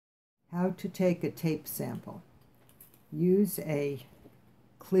How to take a tape sample. Use a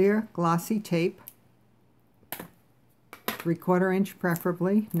clear glossy tape, 3/4 inch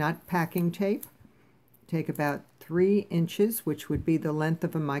preferably, not packing tape. Take about 3 inches, which would be the length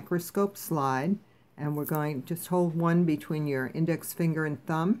of a microscope slide, and we're going to just hold one between your index finger and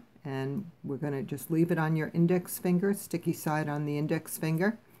thumb, and we're going to just leave it on your index finger, sticky side on the index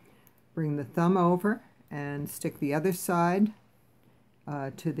finger. Bring the thumb over and stick the other side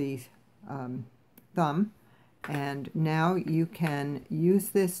to the thumb, and now you can use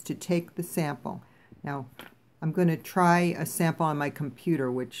this to take the sample. Now I'm going to try a sample on my computer,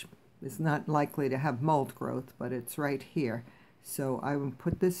 which is not likely to have mold growth, but it's right here. So I will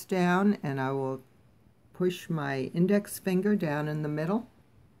put this down and I will push my index finger down in the middle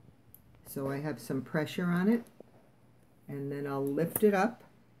so I have some pressure on it, and then I'll lift it up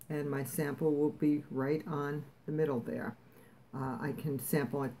and my sample will be right on the middle there. I can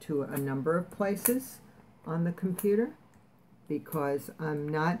sample it to a number of places on the computer because I'm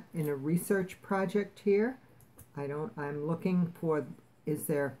not in a research project here. I'm looking for, is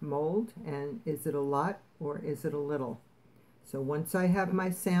there mold, and is it a lot or is it a little? So once I have my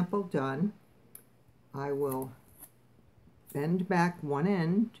sample done, I will bend back one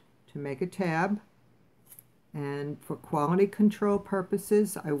end to make a tab, and for quality control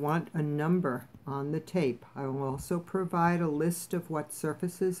purposes I want a number on the tape. I will also provide a list of what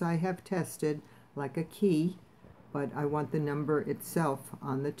surfaces I have tested, like a key, but I want the number itself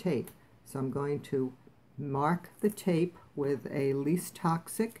on the tape. So I'm going to mark the tape with a least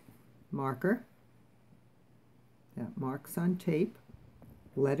toxic marker that marks on tape,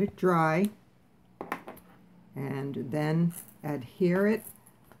 let it dry, and then adhere it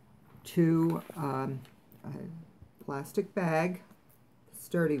to a plastic bag,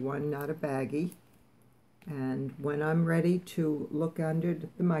 sturdy one, not a baggie. And when I'm ready to look under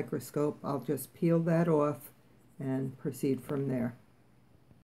the microscope, I'll just peel that off and proceed from there.